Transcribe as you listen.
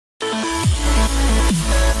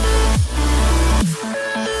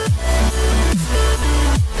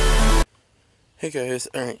Hey guys,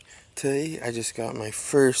 alright, today I just got my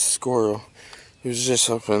first squirrel. It was just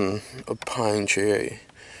up in a pine tree,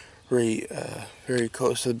 right, very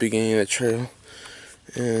close to the beginning of the trail.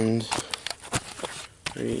 And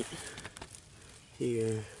right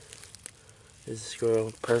here is a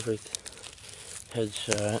squirrel, perfect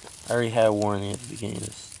headshot. I already had a warning at the beginning of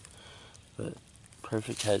this, but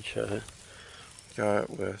perfect headshot. Got it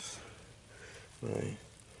with my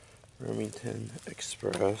Remington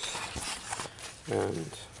Express, and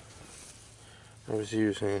I was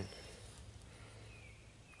using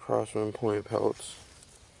crosswind point pelts.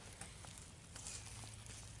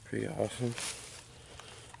 Pretty awesome.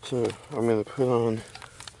 So I'm gonna put on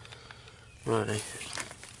my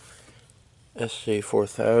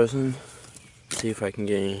SJ4000, see if I can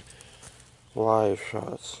get any live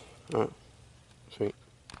shots. Oh, sweet.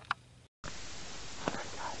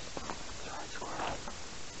 Alright guys, it's a red squirrel.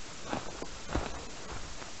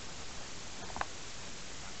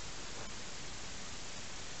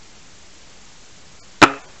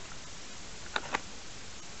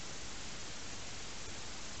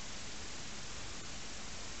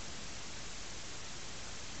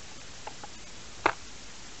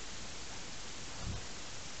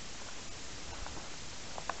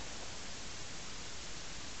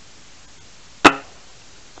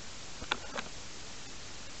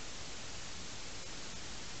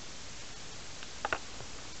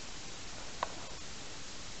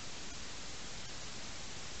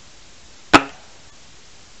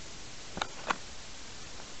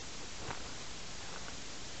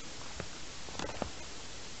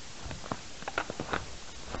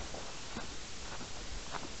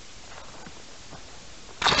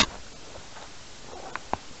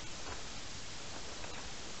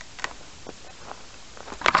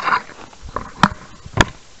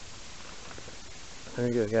 There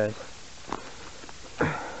you go, guys.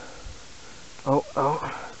 Oh.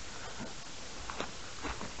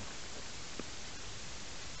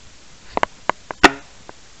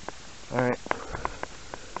 Alright.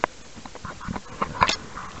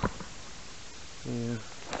 Yeah,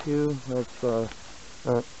 two, that's,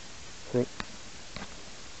 alright, sweet.